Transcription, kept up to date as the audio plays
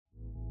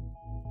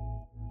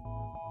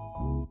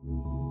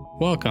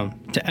Welcome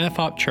to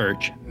FHOP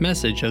Church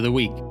Message of the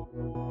Week.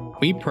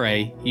 We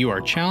pray you are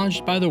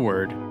challenged by the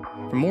Word.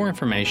 For more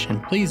information,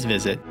 please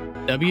visit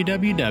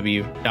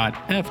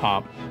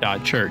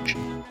www.fhop.church.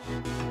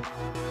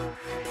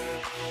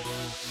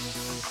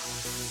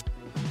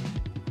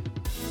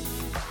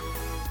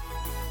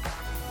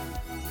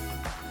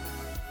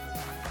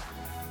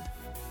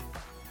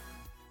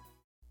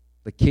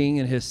 The king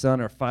and his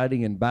son are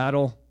fighting in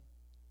battle,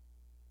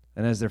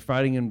 and as they're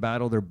fighting in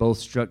battle, they're both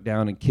struck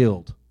down and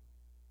killed.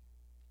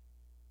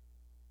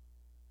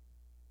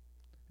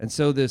 And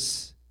so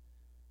this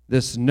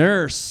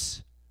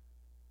nurse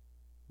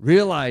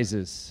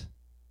realizes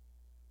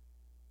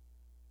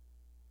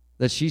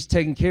that she's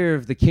taking care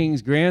of the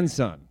king's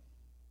grandson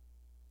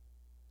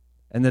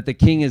and that the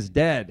king is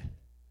dead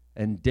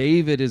and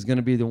David is going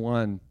to be the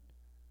one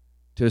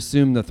to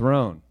assume the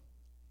throne.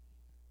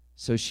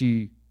 So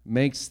she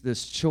makes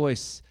this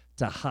choice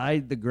to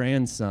hide the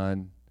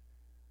grandson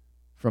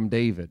from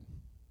David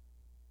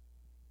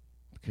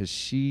because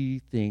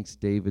she thinks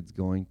David's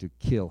going to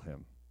kill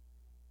him.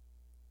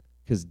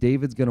 Because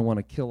David's going to want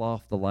to kill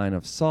off the line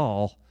of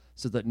Saul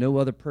so that no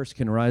other person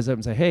can rise up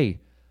and say, hey,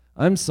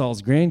 I'm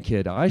Saul's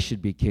grandkid. I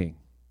should be king.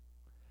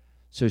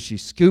 So she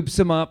scoops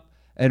him up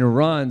and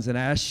runs, and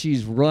as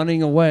she's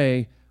running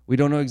away, we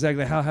don't know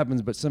exactly how it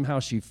happens, but somehow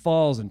she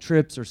falls and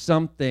trips or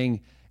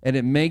something, and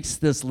it makes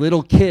this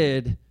little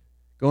kid,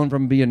 going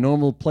from being a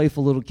normal,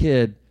 playful little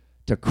kid,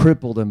 to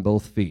crippled in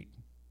both feet.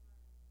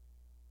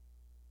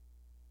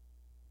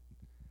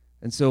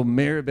 And so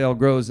Maribel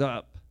grows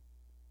up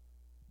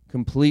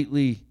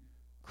completely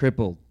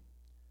crippled.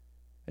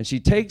 And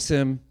she takes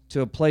him to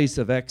a place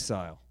of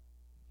exile.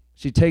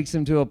 She takes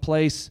him to a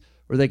place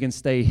where they can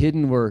stay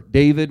hidden, where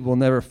David will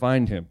never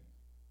find him.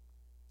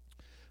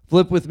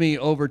 Flip with me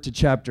over to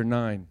chapter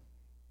 9.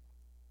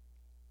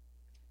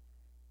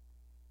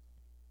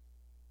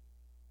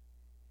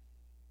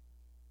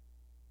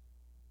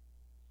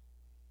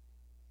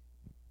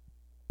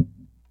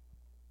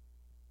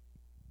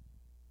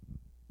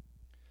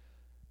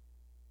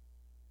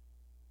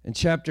 In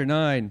chapter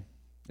 9,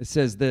 it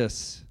says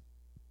this.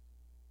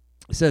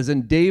 It says,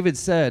 and David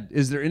said,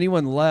 is there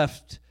anyone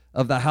left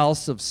of the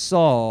house of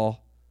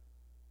Saul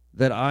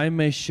that I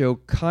may show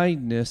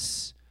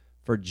kindness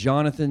for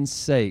Jonathan's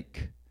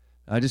sake?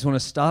 I just want to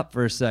stop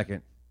for a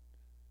second.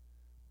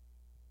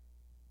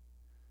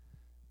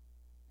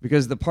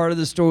 Because the part of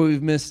the story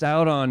we've missed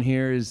out on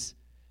here is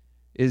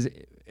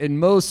in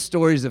most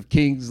stories of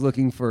kings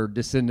looking for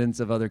descendants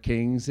of other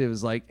kings, it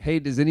was like, hey,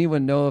 does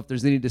anyone know if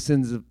there's any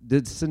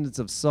descendants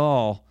of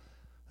Saul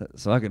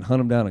so I can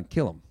hunt them down and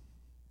kill them?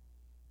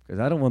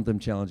 Because I don't want them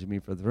challenging me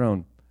for the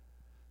throne.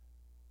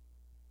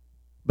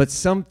 But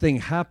something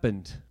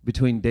happened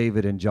between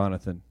David and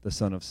Jonathan, the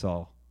son of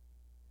Saul.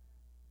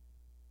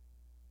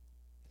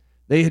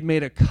 They had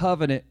made a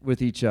covenant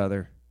with each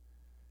other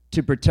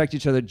to protect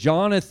each other.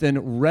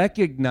 Jonathan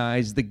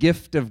recognized the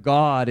gift of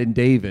God in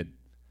David.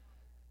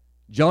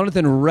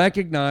 Jonathan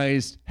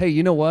recognized, hey,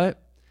 you know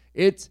what?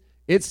 It's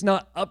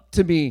not up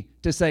to me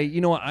to say,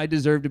 you know what, I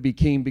deserve to be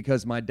king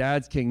because my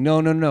dad's king.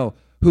 No.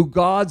 Who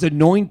God's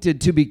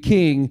anointed to be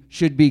king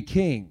should be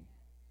king.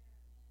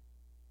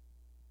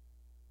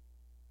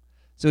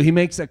 So he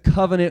makes a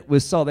covenant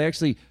with Saul. They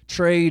actually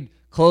trade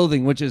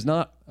clothing, which is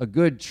not a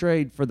good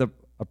trade for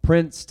a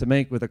prince to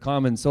make with a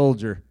common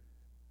soldier.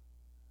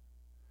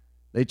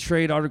 They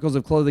trade articles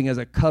of clothing as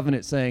a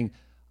covenant saying,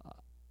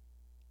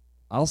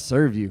 I'll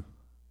serve you.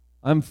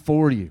 I'm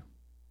for you.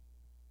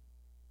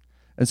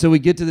 And so we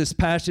get to this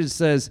passage that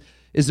says,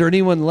 is there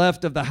anyone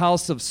left of the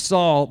house of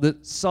Saul, the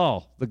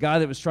guy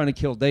that was trying to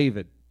kill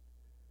David,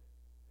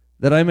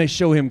 that I may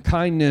show him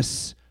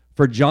kindness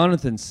for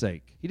Jonathan's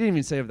sake? He didn't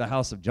even say of the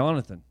house of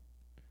Jonathan.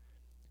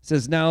 It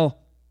says, now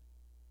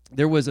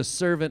there was a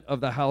servant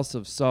of the house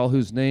of Saul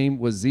whose name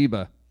was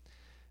Ziba,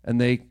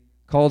 and they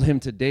called him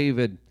to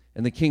David,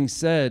 and the king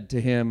said to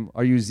him,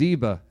 are you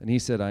Ziba? And he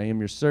said, I am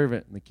your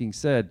servant. And the king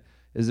said,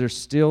 is there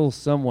still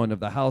someone of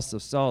the house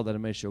of Saul that I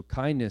may show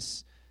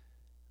kindness,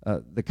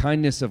 the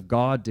kindness of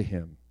God to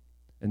him?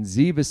 And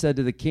Ziba said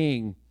to the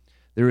king,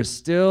 there is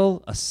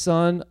still a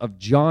son of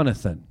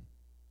Jonathan.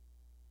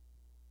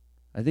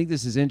 I think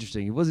this is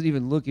interesting. He wasn't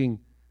even looking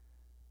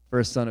for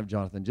a son of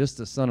Jonathan, just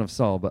a son of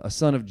Saul, but a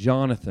son of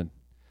Jonathan.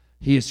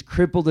 He is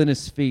crippled in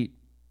his feet.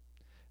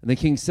 And the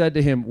king said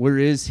to him, where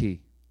is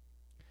he?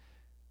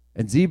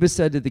 And Ziba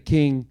said to the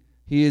king,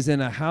 he is in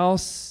a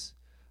house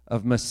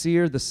of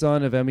Masir, the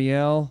son of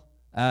Amiel,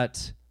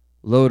 at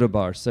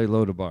Lodabar. Say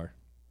Lodabar.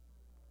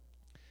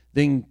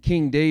 Then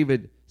King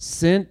David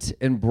sent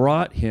and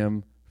brought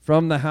him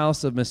from the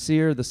house of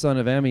Masir, the son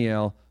of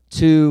Amiel,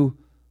 to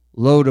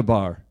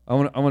Lodabar. I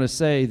want to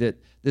say that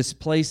this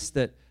place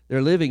that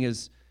they're living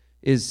is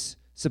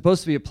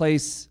supposed to be a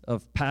place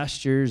of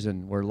pastures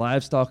and where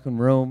livestock can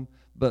roam,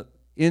 but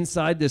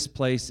inside this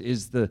place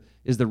is the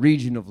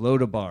region of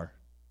Lodabar,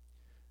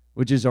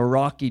 which is a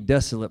rocky,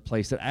 desolate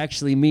place that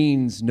actually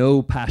means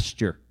no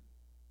pasture.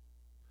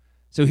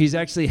 So he's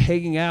actually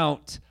hanging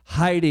out,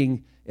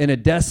 hiding in a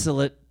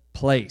desolate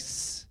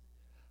place,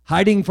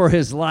 hiding for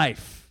his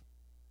life.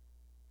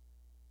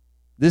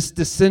 This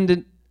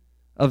descendant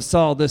of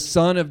Saul, the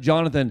son of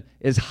Jonathan,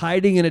 is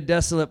hiding in a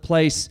desolate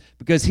place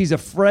because he's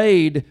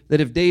afraid that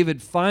if David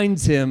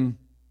finds him,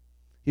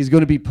 he's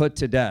going to be put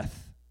to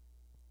death.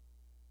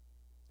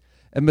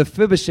 And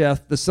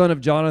Mephibosheth, the son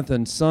of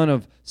Jonathan, son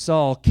of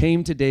Saul,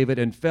 came to David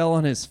and fell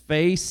on his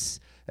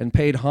face and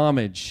paid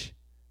homage.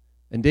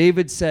 And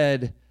David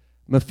said,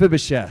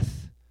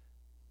 Mephibosheth.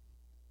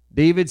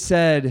 David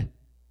said,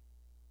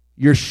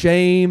 your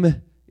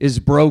shame is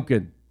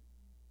broken.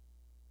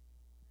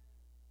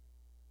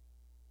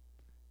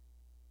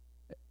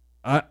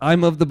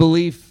 I'm of the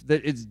belief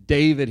that it's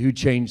David who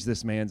changed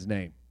this man's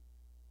name.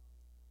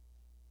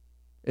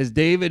 It's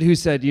David who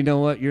said, you know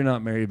what, you're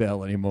not Mary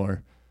Bell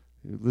anymore.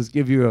 Let's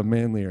give you a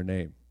manlier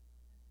name.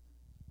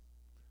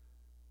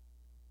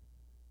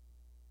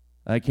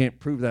 I can't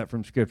prove that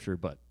from Scripture,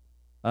 but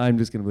I'm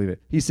just going to believe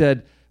it. He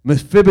said,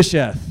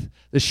 Mephibosheth,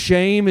 the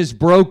shame is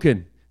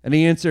broken. And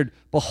he answered,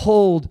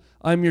 behold,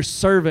 I'm your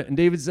servant. And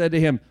David said to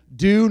him,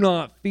 do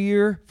not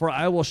fear, for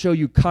I will show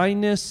you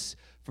kindness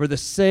for the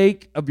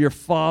sake of your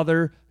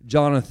father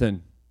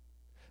Jonathan.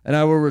 And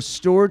I will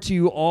restore to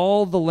you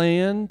all the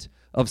land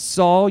of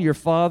Saul your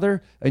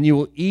father, and you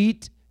will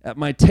eat at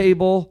my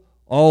table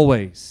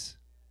always.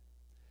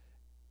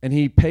 And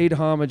he paid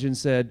homage and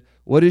said,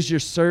 what is your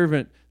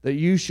servant that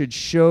you should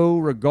show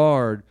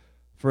regard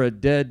for a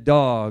dead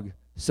dog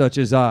such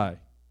as I?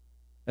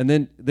 And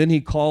then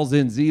he calls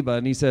in Ziba,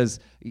 and he says,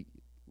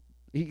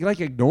 he like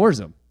ignores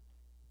him.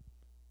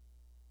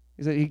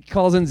 He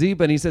calls in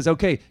Ziba, and he says,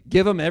 okay,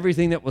 give him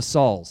everything that was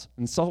Saul's.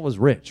 And Saul was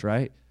rich,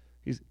 right?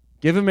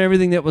 Give him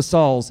everything that was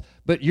Saul's,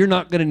 but you're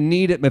not going to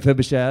need it,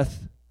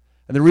 Mephibosheth.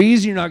 And the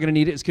reason you're not going to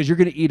need it is because you're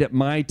going to eat at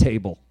my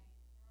table.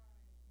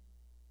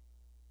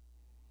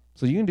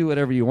 So you can do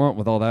whatever you want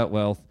with all that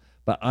wealth,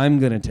 but I'm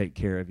going to take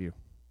care of you.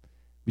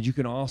 But you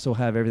can also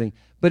have everything.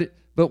 But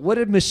what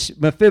had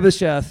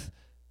Mephibosheth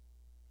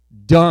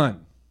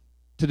done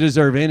to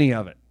deserve any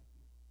of it?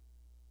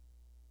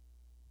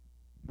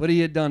 What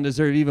he had done to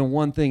deserve even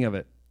one thing of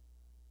it?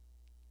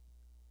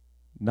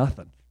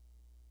 Nothing.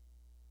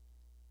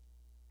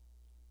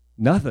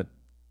 Nothing.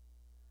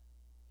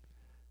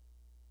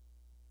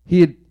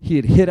 He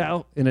had hid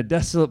out in a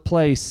desolate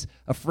place,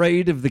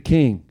 afraid of the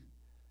king.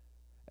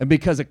 And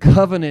because a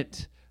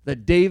covenant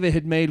that David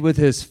had made with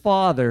his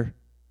father,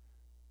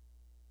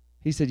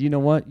 he said, you know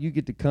what? You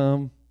get to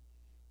come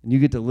and you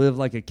get to live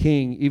like a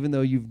king, even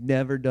though you've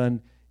never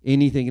done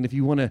anything. And if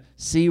you want to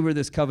see where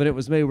this covenant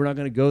was made, we're not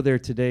going to go there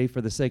today for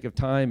the sake of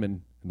time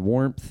and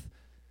warmth.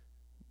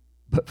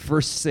 But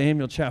 1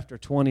 Samuel chapter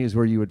 20 is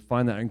where you would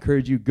find that. I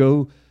encourage you,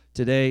 go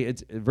today.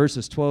 It's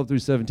verses 12 through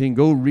 17.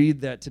 Go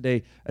read that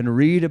today and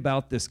read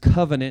about this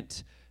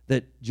covenant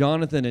that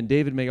Jonathan and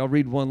David made. I'll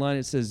read one line.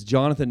 It says,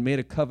 Jonathan made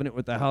a covenant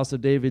with the house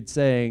of David,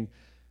 saying,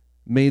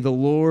 may the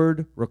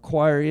Lord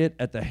require it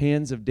at the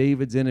hands of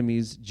David's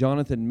enemies.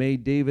 Jonathan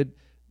made David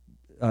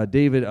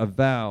a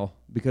vow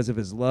because of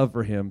his love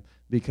for him,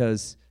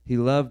 because he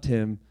loved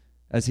him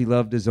as he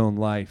loved his own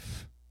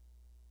life.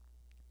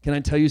 Can I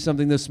tell you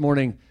something this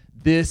morning?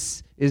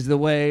 This is the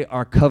way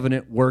our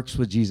covenant works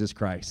with Jesus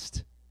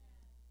Christ.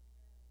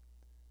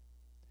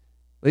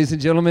 Ladies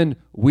and gentlemen,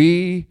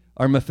 we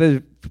are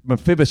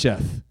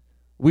Mephibosheth.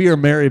 We are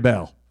Mary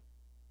Bell.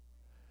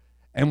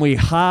 And we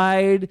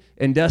hide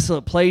in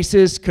desolate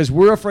places because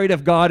we're afraid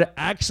if God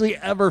actually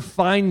ever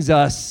finds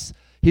us,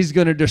 he's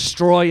going to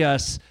destroy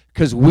us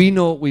because we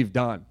know what we've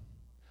done.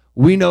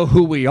 We know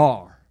who we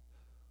are.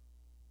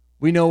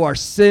 We know our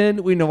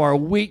sin. We know our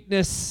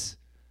weakness.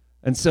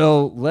 And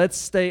so let's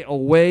stay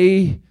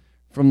away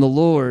from the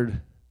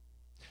Lord.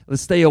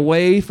 Let's stay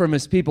away from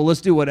his people.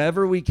 Let's do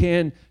whatever we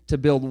can to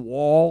build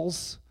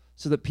walls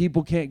so that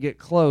people can't get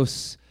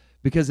close.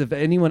 Because if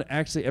anyone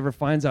actually ever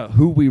finds out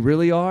who we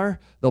really are,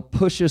 they'll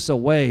push us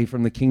away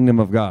from the kingdom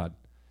of God.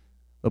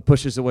 They'll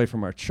push us away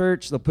from our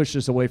church. They'll push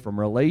us away from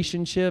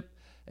relationship.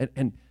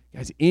 And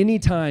guys,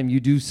 anytime you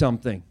do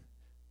something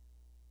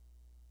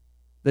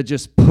that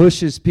just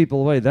pushes people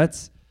away,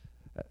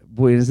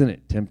 boy, isn't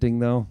it tempting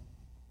though?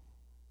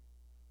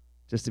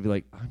 Just to be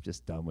like, I'm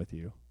just done with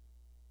you.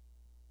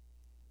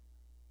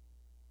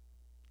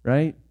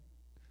 Right?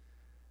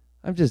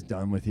 I'm just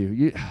done with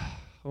you.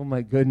 Oh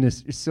my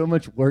goodness, there's so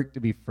much work to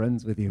be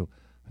friends with you.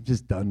 I'm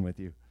just done with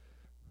you.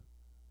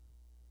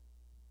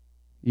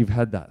 You've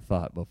had that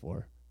thought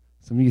before.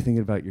 Some of you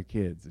thinking about your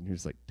kids, and you're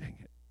just like, dang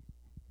it.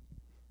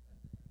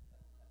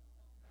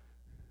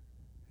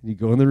 And you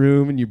go in the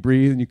room, and you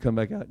breathe, and you come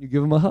back out, and you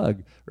give them a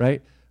hug,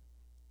 right?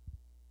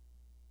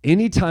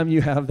 Anytime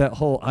you have that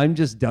whole I'm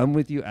just done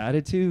with you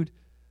attitude,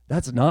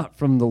 that's not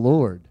from the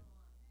Lord.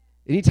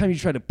 Anytime you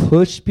try to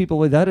push people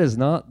away, that is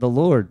not the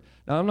Lord.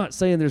 Now, I'm not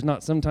saying there's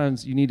not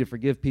sometimes you need to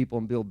forgive people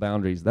and build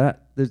boundaries. That's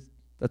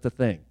a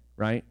thing,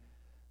 right?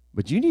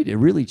 But you need to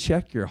really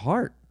check your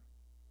heart.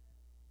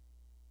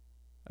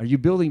 Are you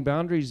building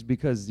boundaries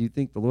because you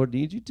think the Lord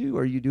needs you to,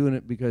 or are you doing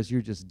it because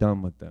you're just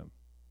done with them?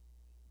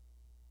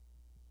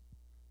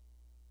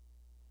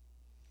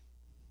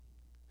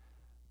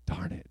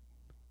 Darn it.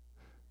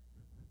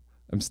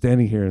 I'm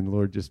standing here and the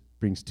Lord just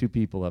brings two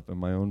people up in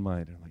my own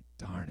mind. And I'm like,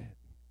 darn it.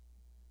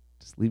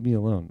 Just leave me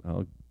alone.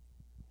 I'll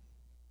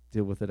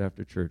deal with it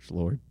after church,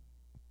 Lord.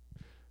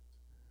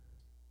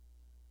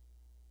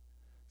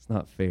 It's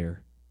not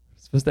fair. I'm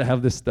supposed to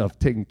have this stuff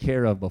taken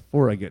care of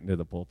before I get into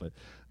the pulpit.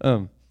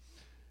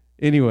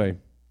 Anyway,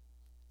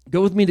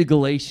 go with me to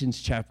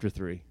Galatians chapter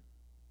 3.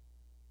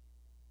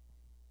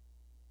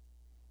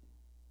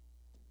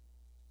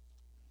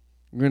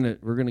 We're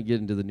gonna get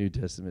into the New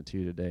Testament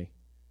too today.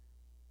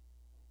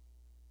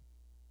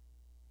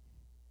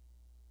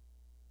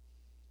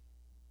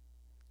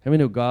 How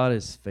many know God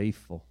is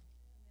faithful?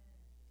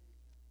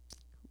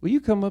 Will you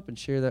come up and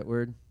share that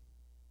word?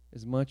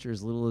 As much or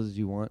as little as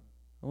you want.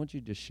 I want you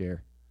to just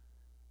share.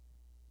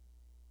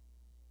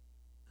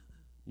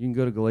 You can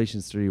go to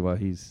Galatians 3 while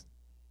he's...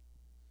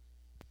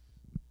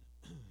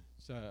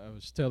 So I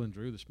was telling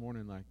Drew this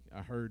morning, like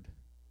I heard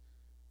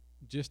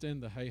just in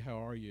the "Hey, how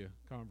are you"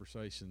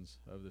 conversations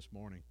of this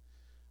morning,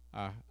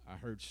 I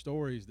heard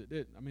stories that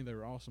they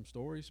were awesome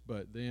stories,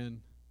 but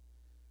then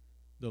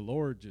the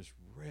Lord just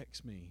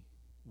wrecks me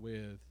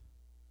with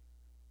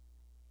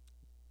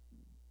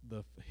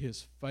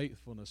His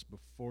faithfulness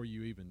before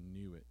you even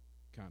knew it,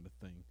 kind of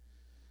thing.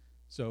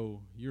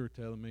 So you were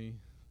telling me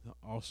the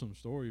awesome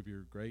story of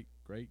your great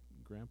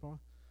grandpa.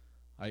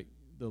 Like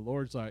the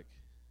Lord's like,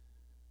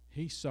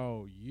 He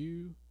saw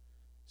you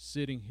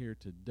sitting here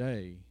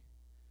today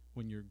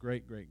when your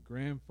great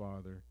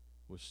grandfather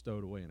was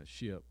stowed away in a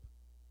ship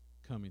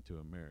coming to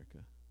America.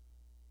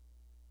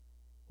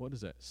 What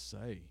does that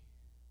say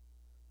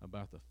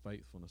about the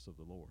faithfulness of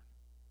the Lord,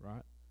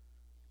 right?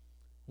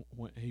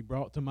 When He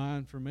brought to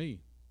mind for me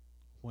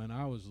when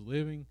I was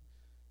living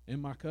in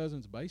my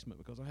cousin's basement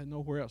because I had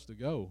nowhere else to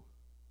go.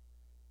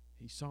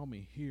 He saw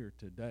me here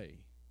today.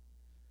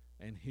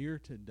 And here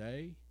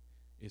today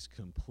is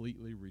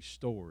completely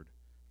restored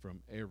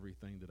from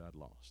everything that I'd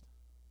lost.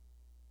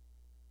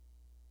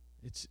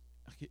 It's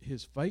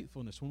His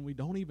faithfulness when we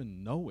don't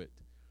even know it.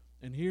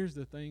 And here's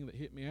the thing that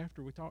hit me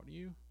after we talked to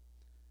you.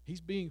 He's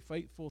being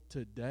faithful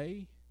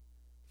today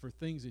for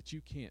things that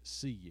you can't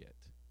see yet.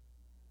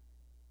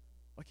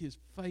 Like His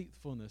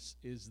faithfulness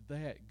is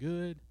that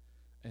good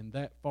and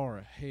that far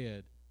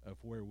ahead of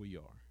where we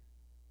are.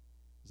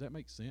 Does that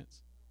make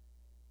sense?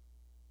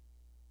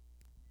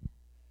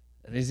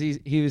 And as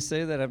he was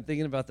saying that, I'm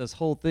thinking about this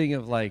whole thing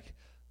of like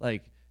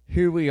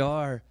here we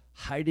are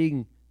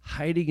hiding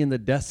in the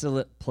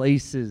desolate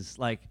places,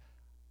 like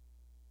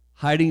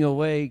hiding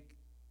away,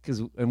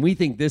 and we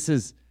think this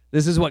is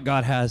what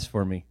God has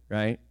for me,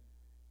 right?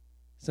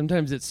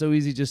 Sometimes it's so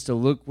easy just to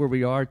look where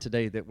we are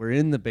today, that we're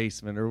in the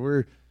basement or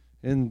we're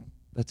in.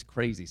 That's a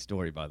crazy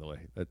story, by the way.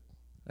 But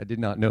I did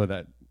not know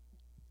that.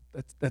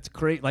 That's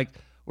great. Like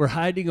we're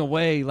hiding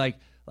away, like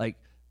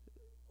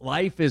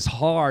life is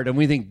hard, and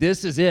we think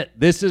this is it.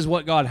 This is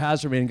what God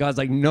has for me. And God's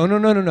like,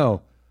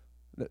 no.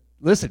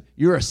 Listen,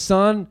 you're a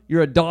son,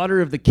 you're a daughter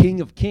of the King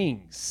of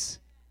Kings.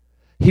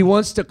 He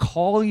wants to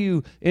call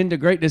you into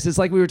greatness. It's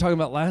like we were talking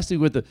about last week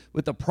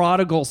with the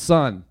prodigal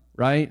son,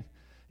 right?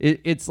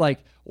 It's like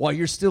while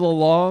you're still a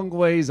long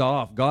ways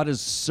off, God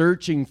is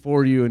searching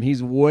for you, and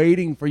He's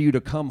waiting for you to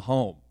come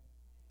home.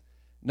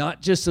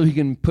 Not just so He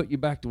can put you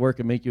back to work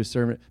and make you a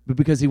servant, but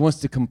because He wants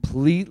to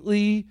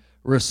completely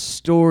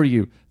restore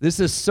you.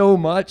 This is so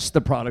much the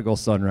prodigal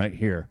son right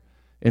here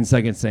in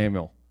 2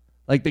 Samuel.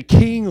 Like the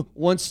king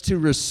wants to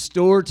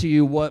restore to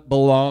you what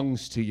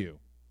belongs to you.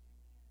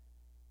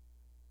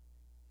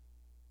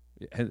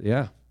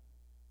 Yeah.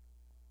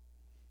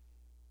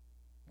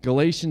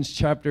 Galatians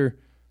chapter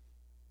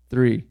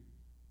 3.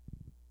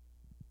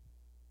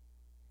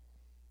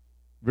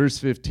 Verse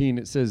 15,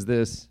 it says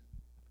this.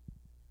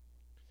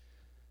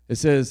 It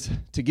says,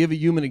 to give a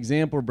human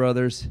example,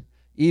 brothers,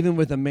 even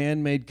with a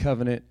man-made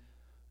covenant,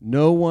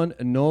 no one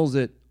annuls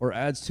it or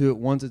adds to it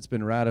once it's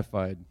been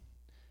ratified.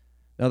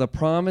 Now the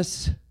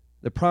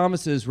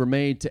promises were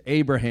made to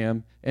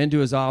Abraham and to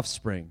his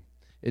offspring.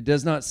 It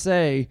does not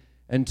say,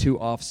 and to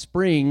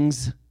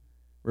offsprings,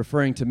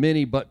 referring to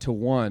many, but to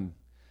one,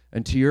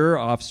 and to your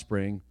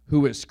offspring,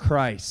 who is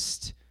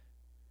Christ.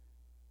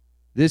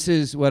 This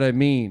is what I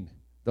mean.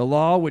 The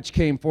law, which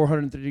came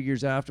 430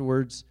 years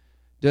afterwards,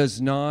 does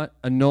not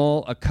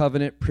annul a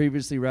covenant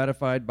previously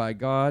ratified by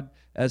God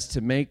as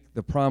to make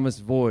the promise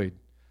void.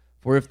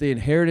 For if the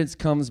inheritance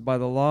comes by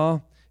the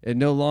law, it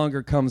no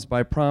longer comes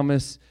by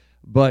promise,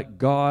 but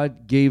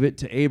God gave it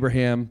to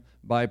Abraham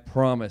by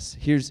promise.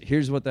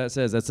 Here's what that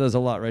says. That says a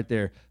lot right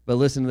there. But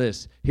listen to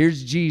this.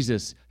 Here's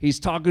Jesus. He's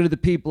talking to the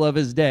people of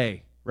his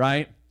day,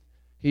 right?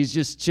 He's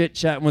just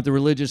chit-chatting with the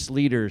religious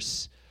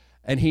leaders.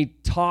 And he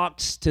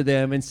talks to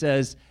them and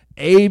says,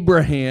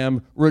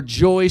 Abraham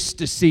rejoiced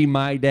to see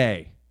my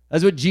day.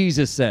 That's what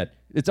Jesus said.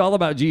 It's all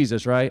about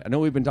Jesus, right? I know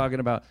we've been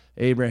talking about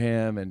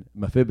Abraham and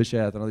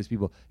Mephibosheth and all these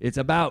people. It's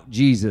about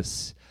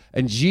Jesus.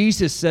 And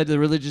Jesus said to the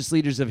religious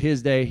leaders of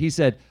his day, he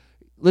said,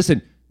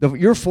 listen,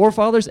 your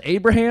forefathers,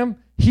 Abraham,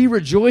 he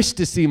rejoiced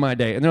to see my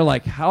day. And they're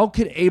like, how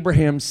could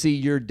Abraham see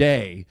your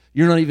day?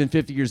 You're not even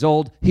 50 years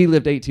old. He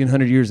lived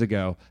 1,800 years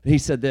ago. And he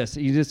said this,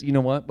 you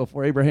know what?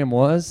 Before Abraham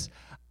was,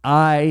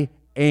 I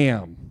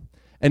am.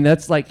 And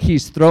that's like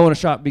he's throwing a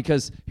shot,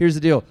 because here's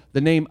the deal.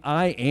 The name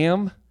I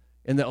am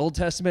in the Old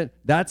Testament,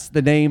 that's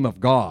the name of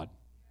God.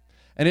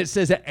 And it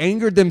says it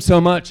angered them so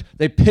much,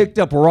 they picked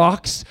up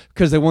rocks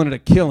because they wanted to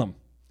kill him.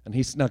 And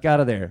he snuck out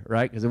of there,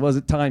 right? Because it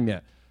wasn't time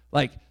yet.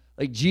 Like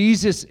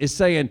Jesus is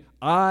saying,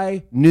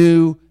 I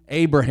knew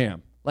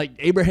Abraham. Like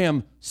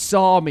Abraham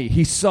saw me.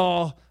 He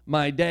saw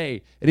my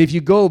day. And if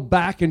you go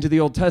back into the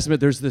Old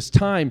Testament, there's this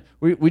time,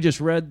 we just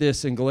read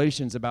this in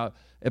Galatians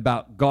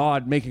about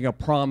God making a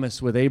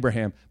promise with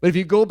Abraham. But if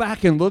you go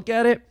back and look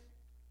at it,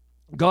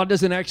 God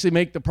doesn't actually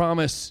make the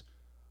promise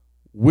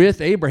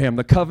with Abraham,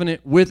 the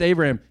covenant with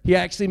Abraham. He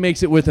actually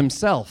makes it with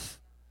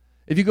himself.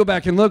 If you go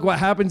back and look, what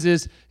happens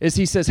is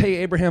he says, hey,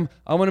 Abraham,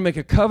 I want to make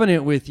a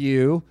covenant with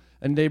you.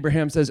 And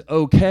Abraham says,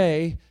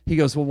 okay. He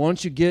goes, well, why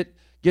don't you get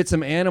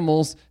some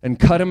animals and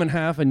cut them in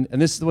half? And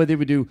this is the way they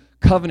would do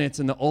covenants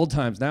in the old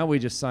times. Now we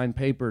just sign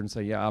paper and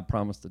say, yeah, I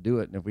promise to do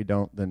it. And if we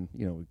don't, then,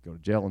 we go to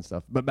jail and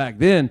stuff. But back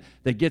then,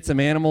 they'd get some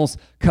animals,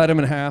 cut them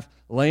in half,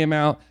 lay them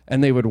out,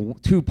 and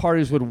two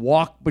parties would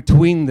walk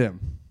between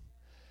them.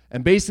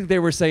 And basically they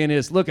were saying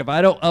is, look, if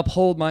I don't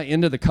uphold my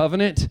end of the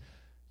covenant,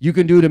 you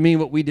can do to me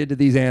what we did to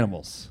these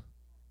animals.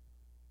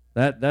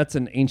 That's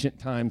an ancient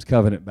times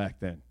covenant back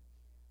then.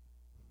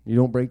 You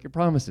don't break your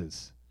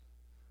promises.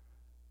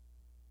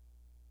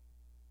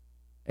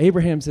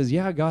 Abraham says,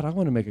 yeah, God, I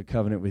want to make a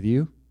covenant with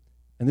you.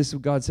 And this is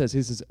what God says.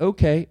 He says,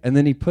 okay. And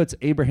then he puts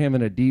Abraham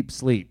in a deep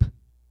sleep.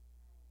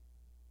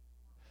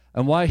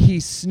 And while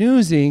he's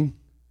snoozing,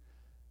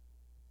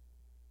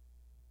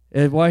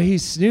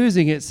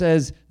 it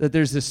says that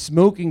there's this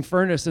smoking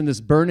furnace and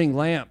this burning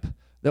lamp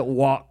that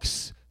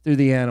walks through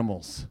the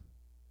animals.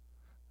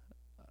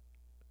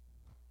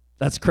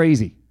 That's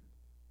crazy.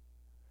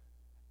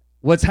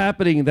 What's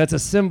happening, that's a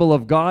symbol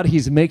of God.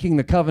 He's making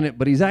the covenant,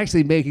 but he's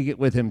actually making it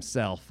with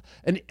himself.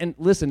 And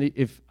listen,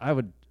 if I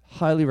would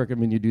highly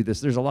recommend you do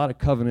this. There's a lot of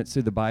covenants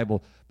through the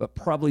Bible, but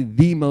probably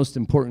the most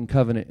important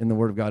covenant in the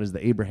Word of God is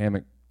the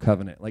Abrahamic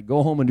covenant. Like,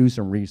 go home and do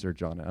some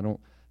research on it. I don't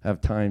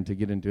have time to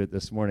get into it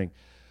this morning.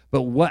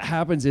 But what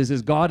happens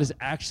is God is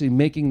actually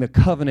making the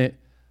covenant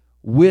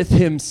with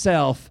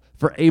himself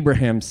for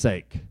Abraham's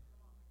sake.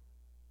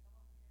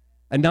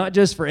 And not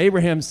just for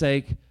Abraham's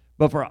sake,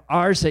 but for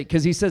our sake,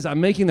 because he says, I'm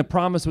making the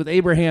promise with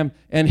Abraham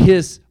and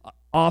his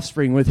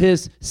offspring, with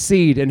his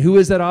seed. And who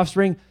is that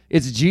offspring?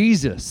 It's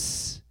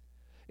Jesus.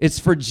 It's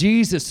for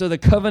Jesus. So the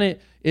covenant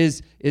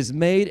is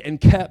made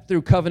and kept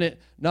through covenant,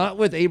 not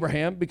with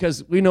Abraham,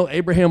 because we know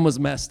Abraham was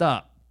messed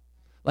up.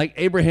 Like,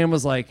 Abraham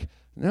was like,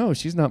 no,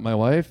 she's not my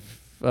wife.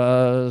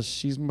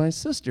 She's my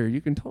sister.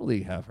 You can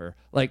totally have her.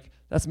 Like,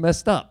 that's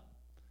messed up.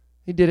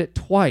 He did it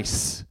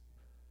twice,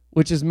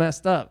 which is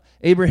messed up.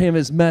 Abraham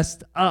is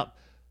messed up.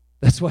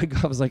 That's why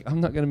God was like, I'm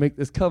not going to make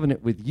this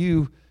covenant with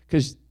you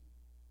because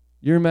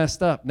you're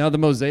messed up. Now, the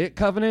Mosaic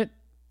covenant,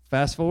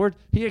 fast forward,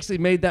 he actually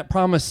made that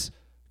promise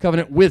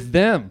covenant with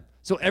them.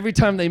 So every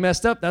time they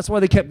messed up, that's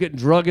why they kept getting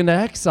dragged into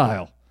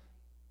exile,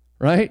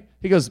 right?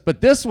 He goes,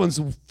 but this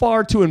one's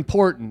far too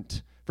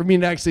important for me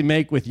to actually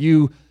make with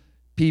you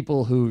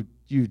people who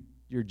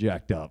you're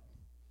jacked up.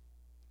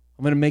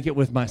 I'm going to make it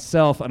with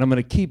myself, and I'm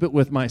going to keep it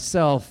with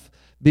myself,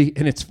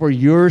 and it's for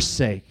your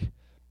sake.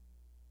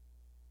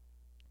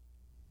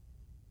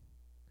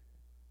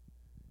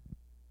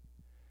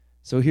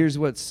 So here's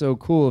what's so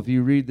cool. If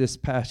you read this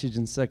passage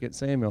in 2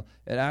 Samuel,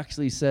 it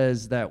actually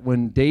says that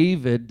when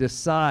David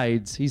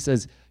decides, he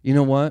says, you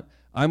know what?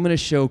 I'm going to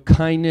show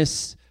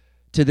kindness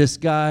to this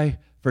guy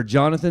for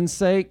Jonathan's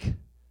sake,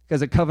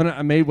 because a covenant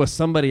I made with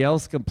somebody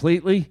else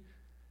completely.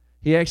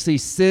 He actually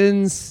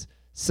sends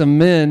some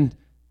men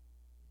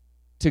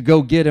to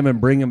go get him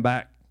and bring him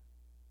back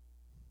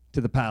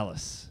to the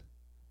palace.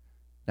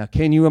 Now,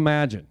 can you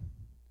imagine?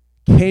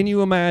 Can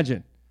you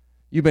imagine?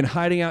 You've been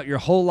hiding out your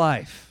whole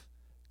life,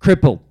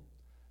 crippled.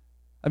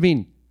 I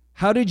mean,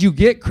 how did you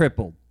get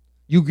crippled?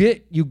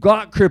 You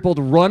got crippled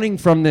running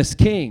from this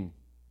king.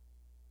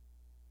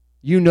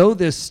 You know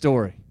this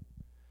story.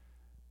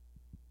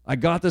 I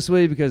got this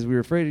way because we were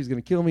afraid he was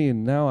going to kill me,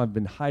 and now I've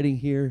been hiding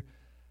here.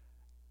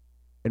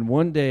 And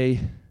one day,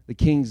 the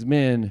king's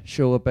men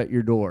show up at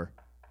your door.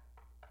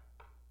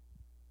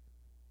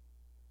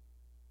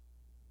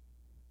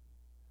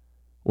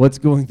 What's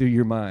going through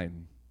your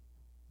mind?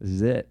 This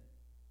is it.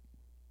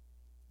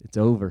 It's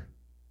over.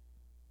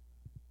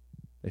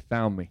 They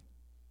found me.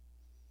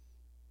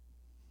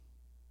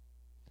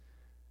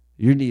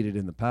 You're needed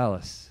in the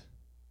palace.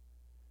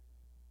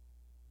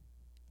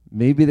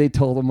 Maybe they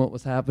told him what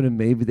was happening.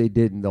 Maybe they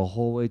didn't. The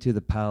whole way to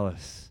the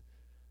palace.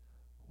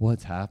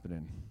 What's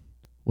happening?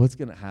 What's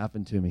going to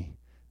happen to me?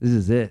 This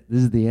is it.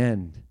 This is the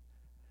end.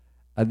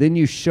 And then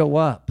you show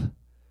up.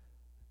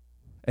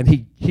 And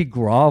he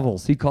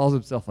grovels. He calls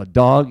himself a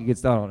dog. He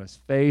gets down on his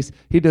face.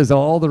 He does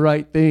all the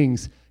right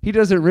things. He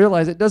doesn't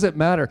realize it doesn't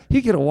matter.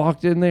 He could have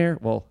walked in there.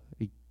 Well,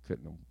 he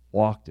couldn't have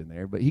walked in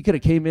there, but he could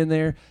have came in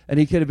there and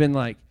he could have been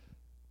like,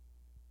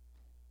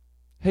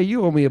 hey,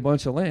 you owe me a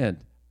bunch of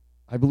land.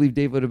 I believe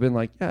David would have been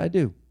like, yeah, I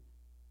do.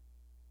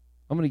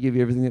 I'm going to give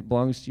you everything that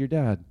belongs to your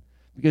dad.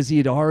 Because he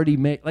had already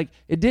made, like,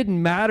 it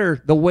didn't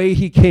matter the way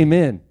he came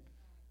in.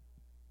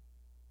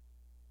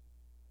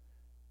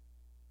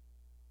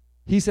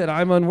 He said,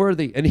 I'm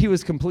unworthy. And he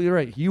was completely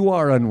right. You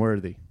are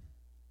unworthy.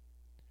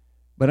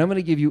 But I'm going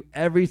to give you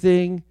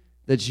everything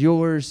that's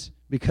yours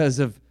because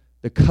of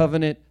the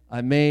covenant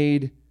I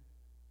made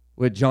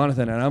with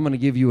Jonathan. And I'm going to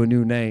give you a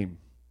new name.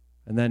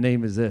 And that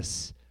name is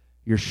this.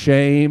 Your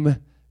shame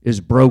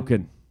is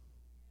broken.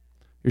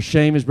 Your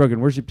shame is broken.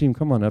 Worship team,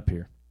 come on up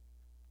here.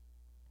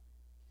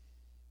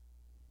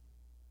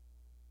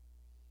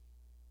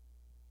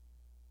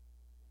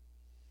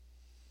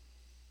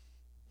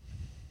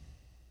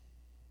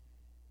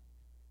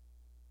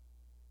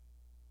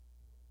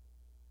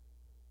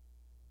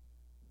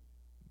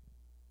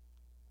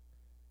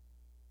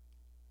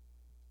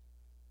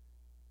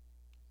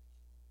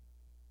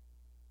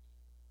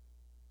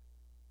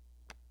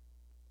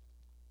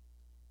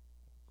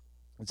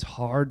 It's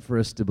hard for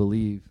us to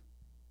believe.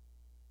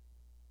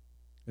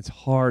 It's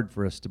hard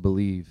for us to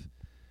believe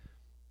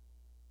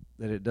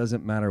that it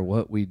doesn't matter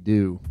what we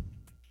do.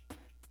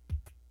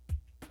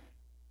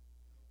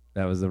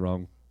 That was the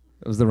wrong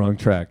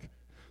track.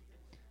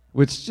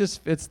 Which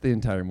just fits the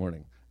entire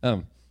morning.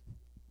 I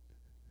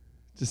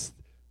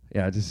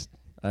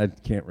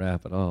can't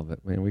rap at all,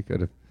 but man, we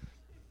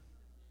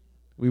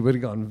would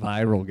have gone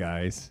viral,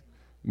 guys.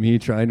 Me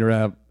trying to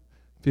rap,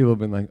 people have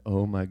been like,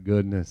 oh my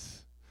goodness.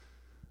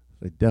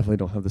 They definitely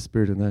don't have the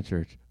spirit in that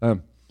church.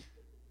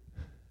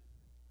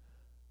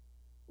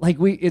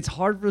 It's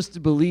hard for us to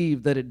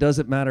believe that it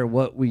doesn't matter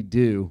what we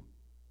do.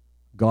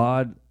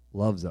 God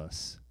loves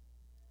us.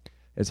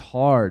 It's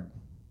hard.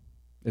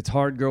 It's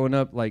hard growing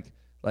up, like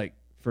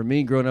for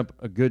me, growing up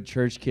a good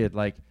church kid,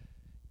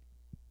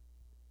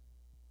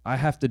 I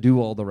have to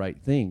do all the right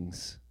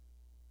things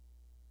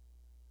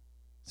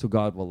so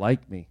God will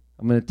like me.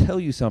 I'm going to tell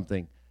you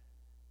something.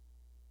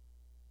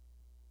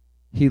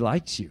 He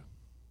likes you.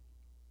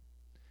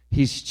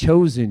 He's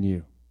chosen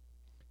you.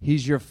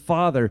 He's your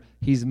father.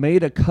 He's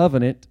made a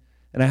covenant,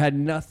 and it had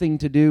nothing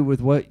to do with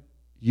what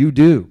you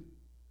do.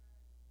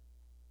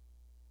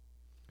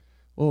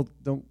 Well,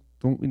 don't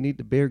we need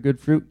to bear good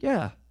fruit?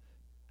 Yeah,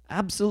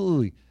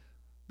 absolutely.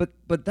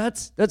 But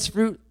that's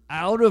fruit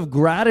out of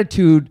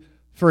gratitude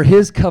for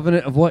his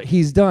covenant of what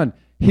he's done.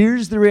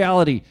 Here's the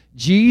reality.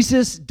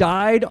 Jesus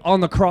died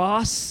on the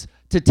cross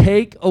to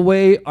take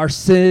away our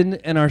sin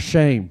and our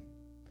shame.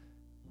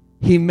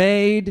 He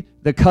made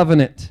the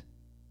covenant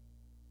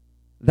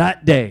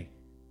that day.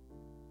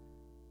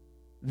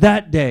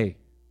 That day.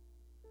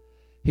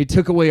 He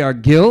took away our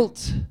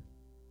guilt,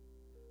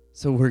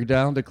 so we're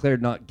now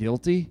declared not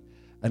guilty.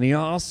 And he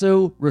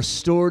also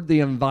restored the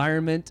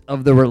environment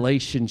of the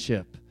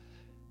relationship.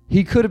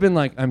 He could have been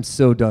like, I'm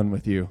so done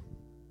with you.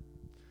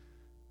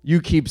 You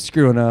keep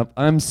screwing up.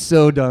 I'm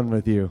so done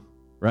with you,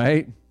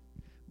 right?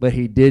 But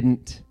he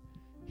didn't.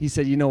 He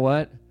said, you know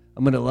what?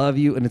 I'm going to love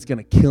you, and it's going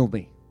to kill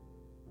me.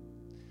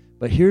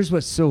 But here's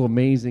what's so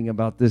amazing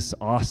about this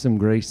awesome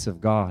grace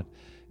of God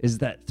is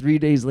that 3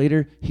 days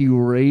later, he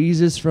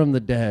raises from the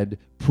dead,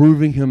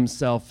 proving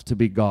himself to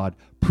be God,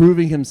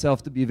 proving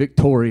himself to be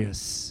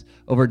victorious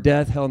over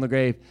death, hell, and the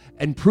grave,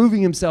 and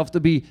proving himself to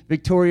be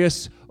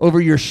victorious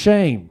over your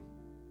shame.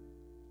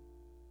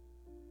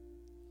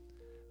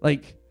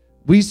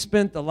 We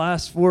spent the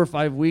last 4 or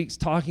 5 weeks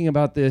talking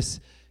about this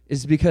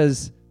is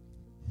because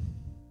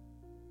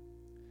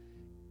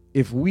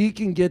if we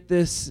can get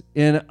this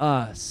in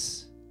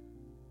us,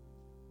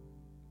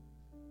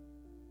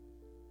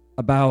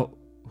 about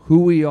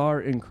who we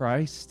are in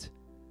Christ,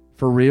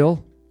 for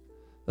real,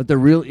 that there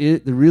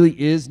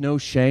really is no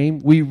shame,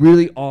 we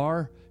really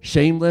are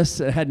shameless,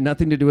 it had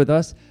nothing to do with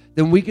us,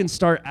 then we can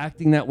start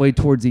acting that way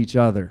towards each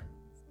other.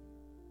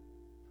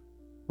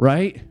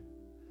 Right?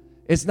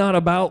 It's not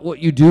about what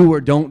you do or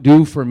don't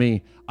do for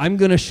me. I'm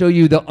going to show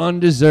you the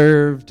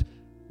undeserved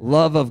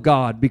love of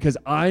God because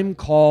I'm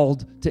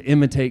called to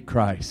imitate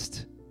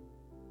Christ.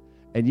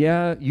 And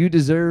yeah, you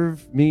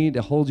deserve me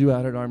to hold you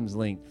out at arm's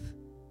length.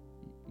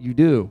 You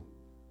do.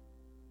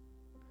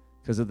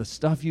 Because of the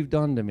stuff you've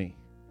done to me.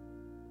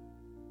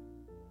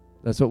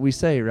 That's what we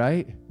say,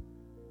 right?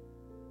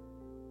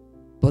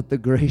 But the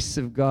grace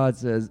of God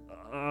says,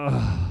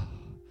 I'm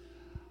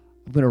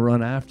going to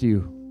run after you.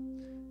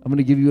 I'm going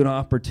to give you an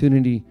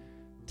opportunity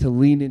to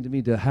lean into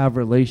me, to have a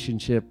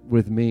relationship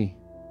with me.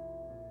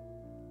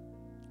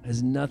 It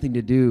has nothing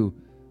to do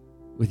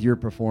with your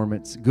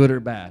performance, good or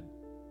bad.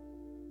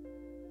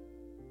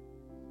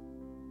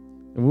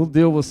 And we'll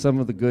deal with some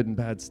of the good and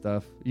bad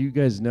stuff. You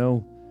guys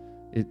know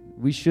it.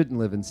 We shouldn't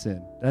live in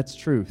sin. That's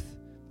truth.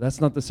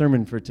 That's not the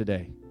sermon for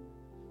today.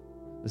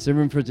 The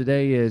sermon for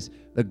today is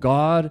the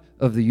God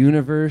of the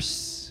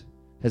universe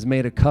has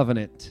made a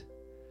covenant.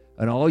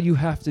 And all you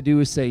have to do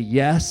is say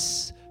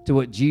yes to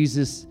what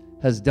Jesus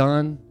has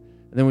done.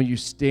 And then when you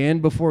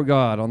stand before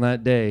God on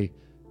that day,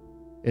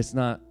 it's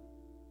not,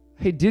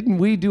 hey, didn't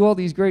we do all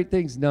these great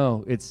things?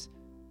 No, it's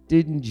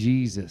didn't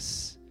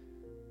Jesus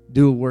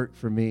do a work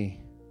for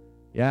me?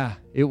 Yeah,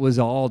 it was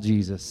all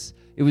Jesus.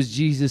 It was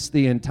Jesus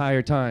the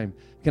entire time.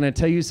 Can I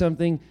tell you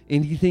something?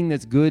 Anything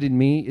that's good in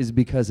me is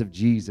because of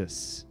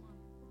Jesus.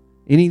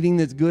 Anything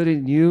that's good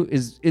in you,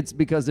 it's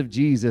because of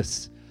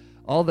Jesus.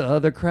 All the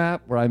other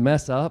crap where I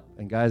mess up,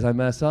 and guys, I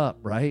mess up,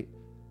 right?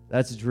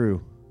 That's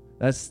Drew.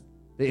 That's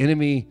the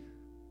enemy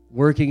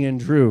working in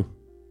Drew.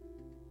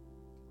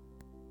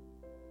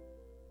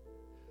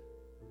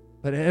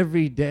 But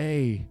every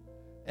day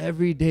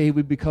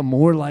we become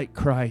more like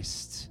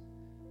Christ.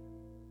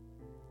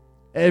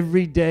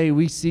 Every day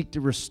we seek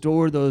to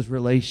restore those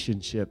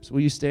relationships.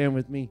 Will you stand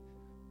with me?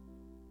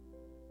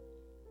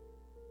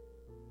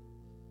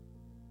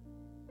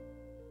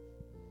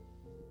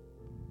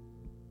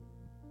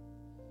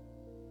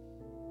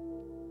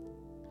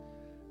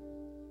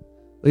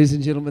 Ladies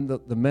and gentlemen,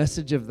 the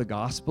message of the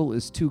gospel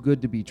is too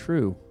good to be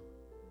true.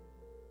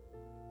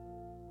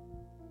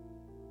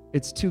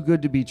 It's too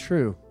good to be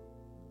true.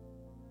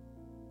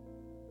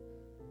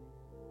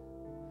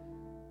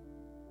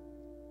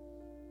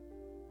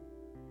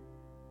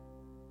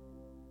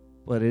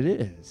 But it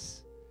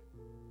is.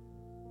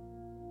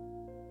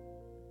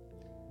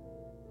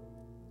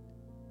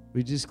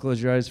 We just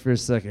close your eyes for a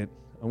second.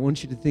 I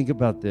want you to think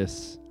about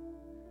this.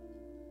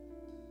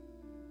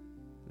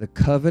 The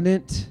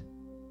covenant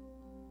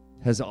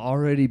has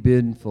already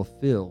been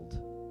fulfilled.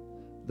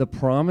 The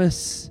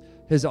promise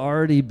has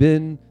already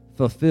been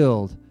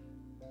fulfilled.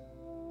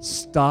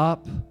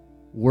 Stop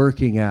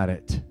working at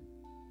it.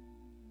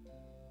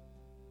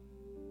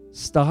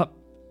 Stop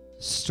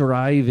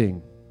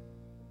striving.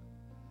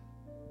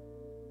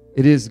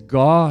 It is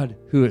God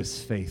who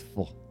is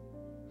faithful.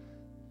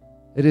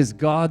 It is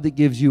God that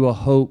gives you a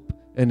hope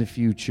and a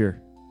future.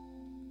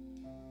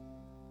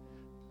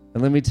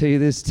 And let me tell you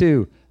this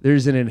too.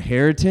 There's an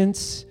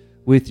inheritance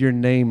with your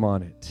name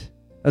on it.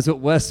 That's what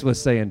Wes was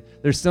saying.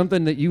 There's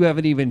something that you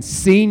haven't even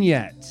seen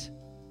yet.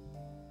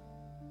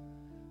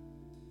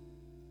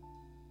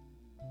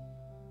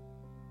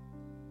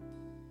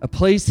 A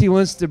place he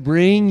wants to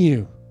bring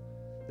you.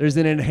 There's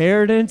an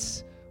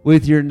inheritance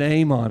with your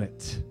name on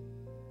it.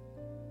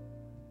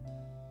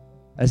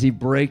 As he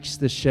breaks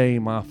the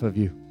shame off of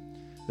you.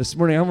 This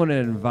morning I want to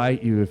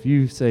invite you, if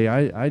you say,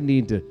 I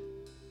need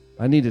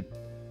to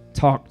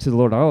talk to the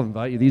Lord, I'll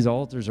invite you. These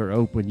altars are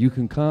open. You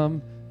can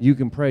come, you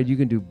can pray, you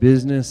can do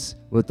business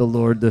with the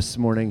Lord this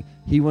morning.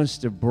 He wants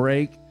to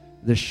break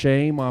the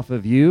shame off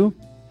of you,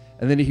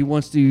 and then he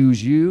wants to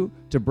use you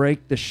to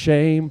break the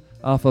shame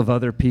off of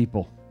other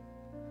people.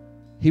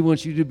 He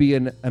wants you to be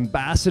an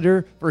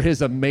ambassador for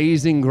his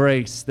amazing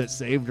grace that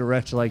saved a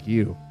wretch like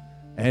you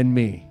and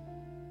me.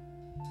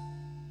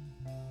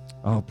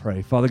 I'll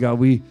pray. Father God,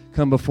 we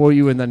come before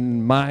you in the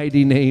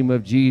mighty name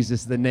of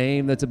Jesus, the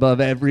name that's above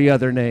every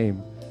other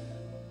name.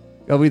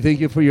 God, we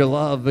thank you for your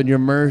love and your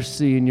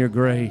mercy and your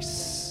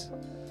grace.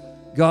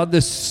 God,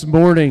 this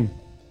morning,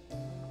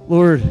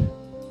 Lord,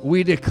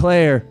 we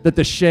declare that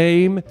the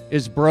shame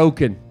is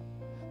broken.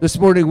 This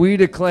morning, we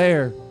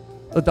declare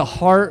that the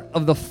heart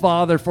of the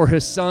Father for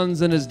his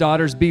sons and his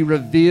daughters be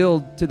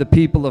revealed to the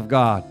people of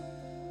God.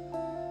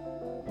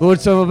 Lord,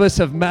 some of us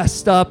have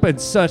messed up in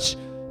such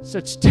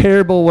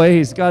terrible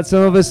ways. God,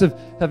 some of us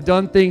have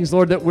done things,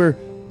 Lord, that we're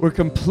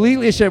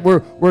completely ashamed.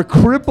 We're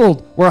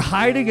crippled. We're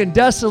hiding in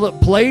desolate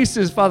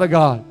places, Father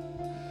God.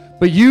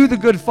 But you, the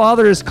good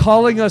Father, is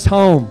calling us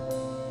home.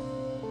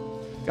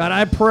 God,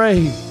 I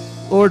pray,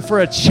 Lord, for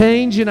a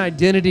change in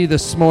identity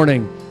this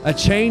morning, a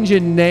change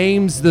in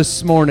names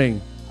this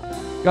morning.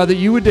 God, that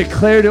you would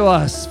declare to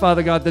us,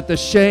 Father God, that the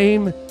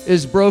shame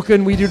is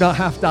broken. We do not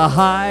have to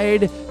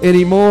hide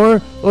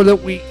anymore. Lord, that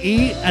we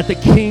eat at the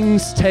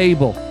King's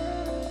table.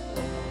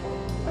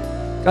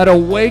 God,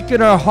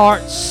 awaken our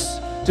hearts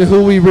to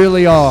who we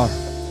really are.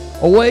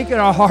 Awaken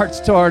our hearts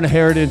to our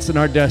inheritance and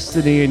our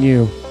destiny in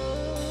you.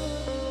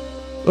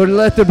 Lord,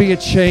 let there be a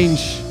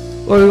change.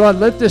 Lord God,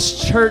 let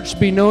this church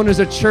be known as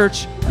a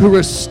church who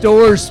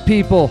restores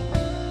people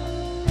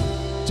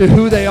to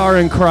who they are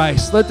in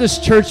Christ. Let this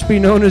church be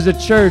known as a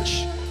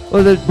church,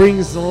 Lord, that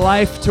brings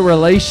life to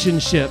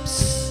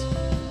relationships.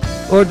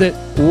 Lord, that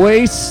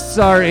wastes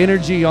our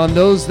energy on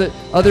those that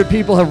other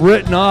people have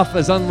written off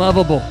as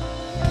unlovable.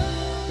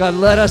 God,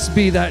 let us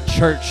be that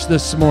church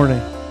this morning.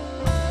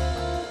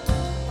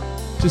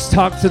 Just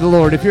talk to the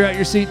Lord. If you're at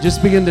your seat,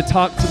 just begin to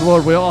talk to the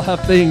Lord. We all have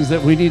things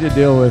that we need to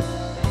deal with.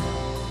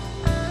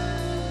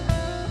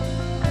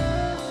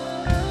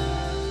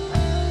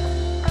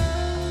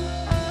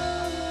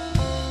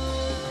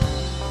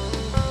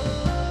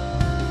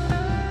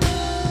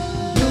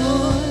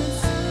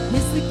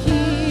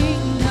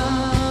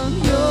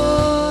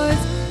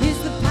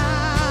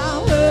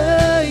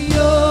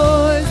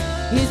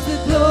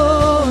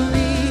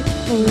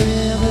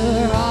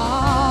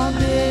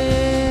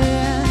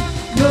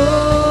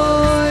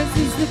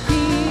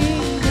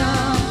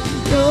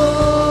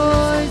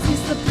 Yours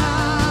is the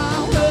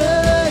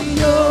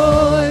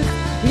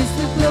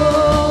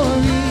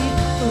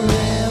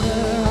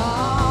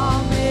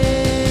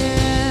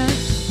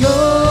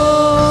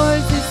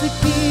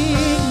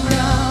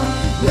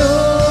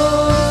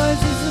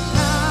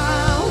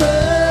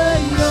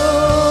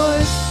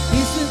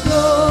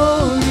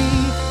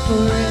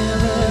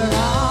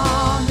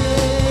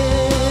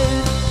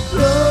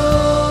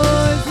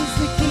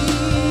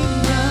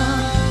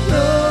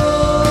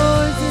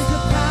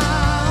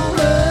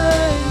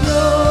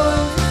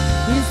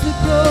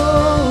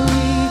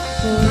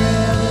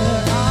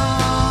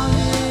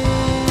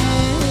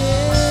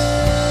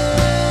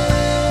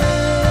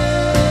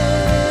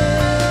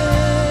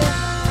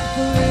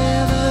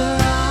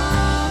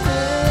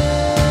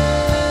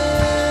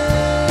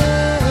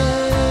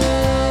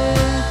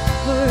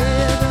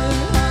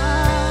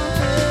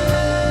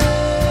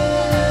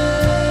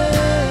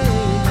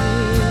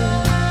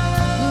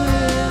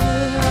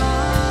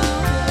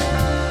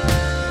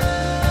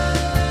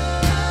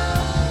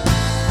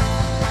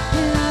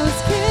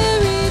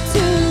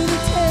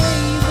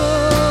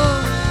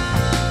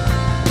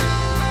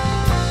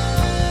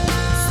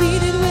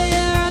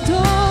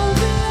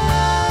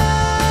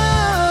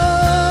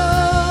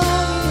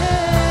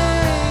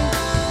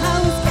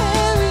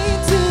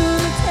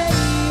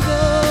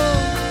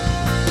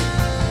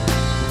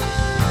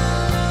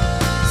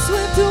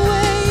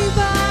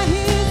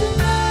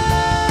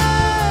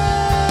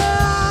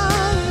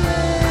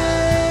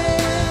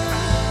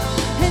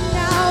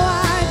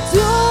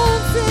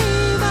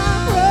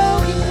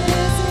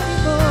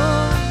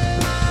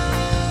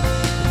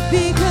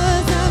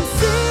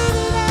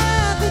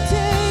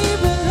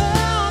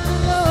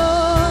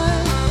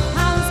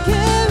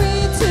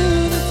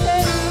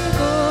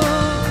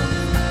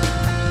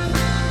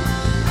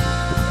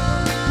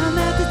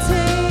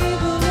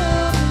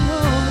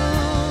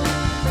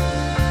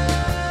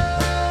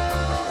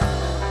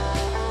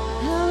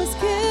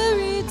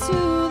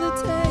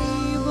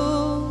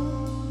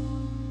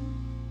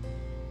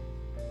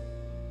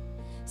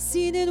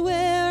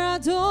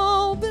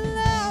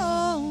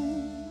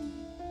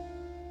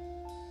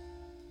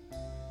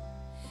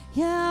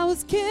I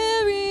was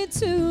carried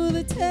to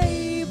the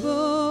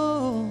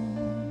table,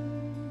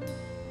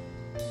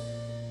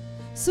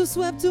 so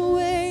swept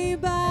away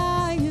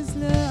by his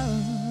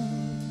love,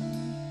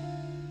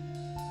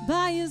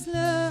 by his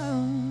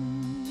love.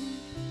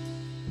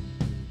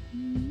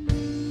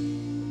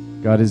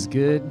 God is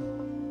good.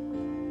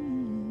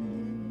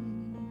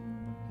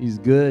 He's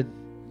good.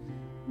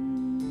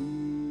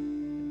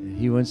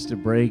 He wants to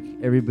break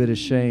every bit of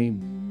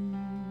shame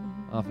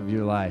off of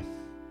your life.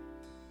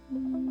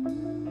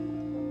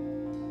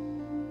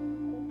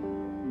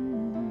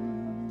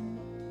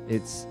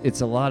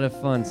 It's a lot of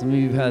fun. Some of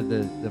you have had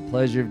the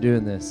pleasure of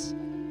doing this.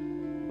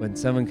 When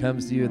someone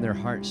comes to you and their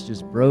heart's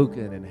just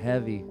broken and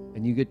heavy,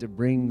 and you get to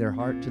bring their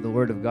heart to the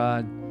Word of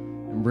God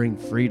and bring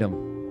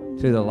freedom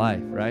to the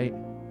life, right?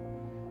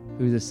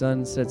 Who the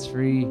Son sets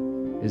free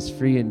is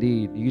free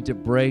indeed. You get to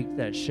break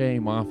that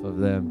shame off of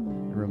them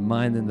and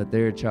remind them that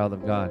they're a child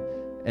of God.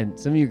 And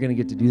some of you are going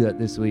to get to do that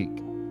this week.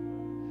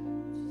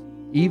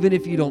 Even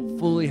if you don't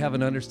fully have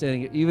an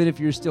understanding, even if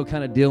you're still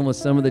kind of dealing with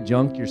some of the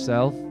junk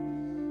yourself,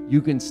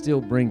 you can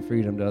still bring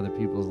freedom to other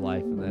people's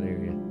life in that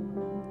area.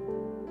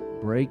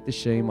 Break the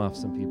shame off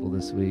some people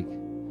this week.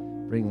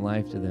 Bring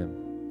life to them.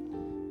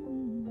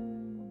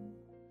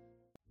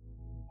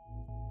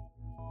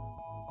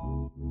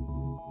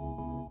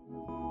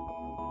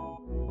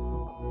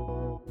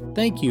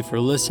 Thank you for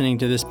listening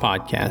to this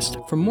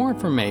podcast. For more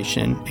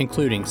information,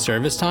 including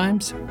service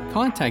times,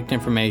 contact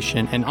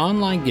information, and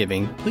online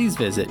giving, please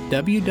visit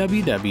www.fhop.church.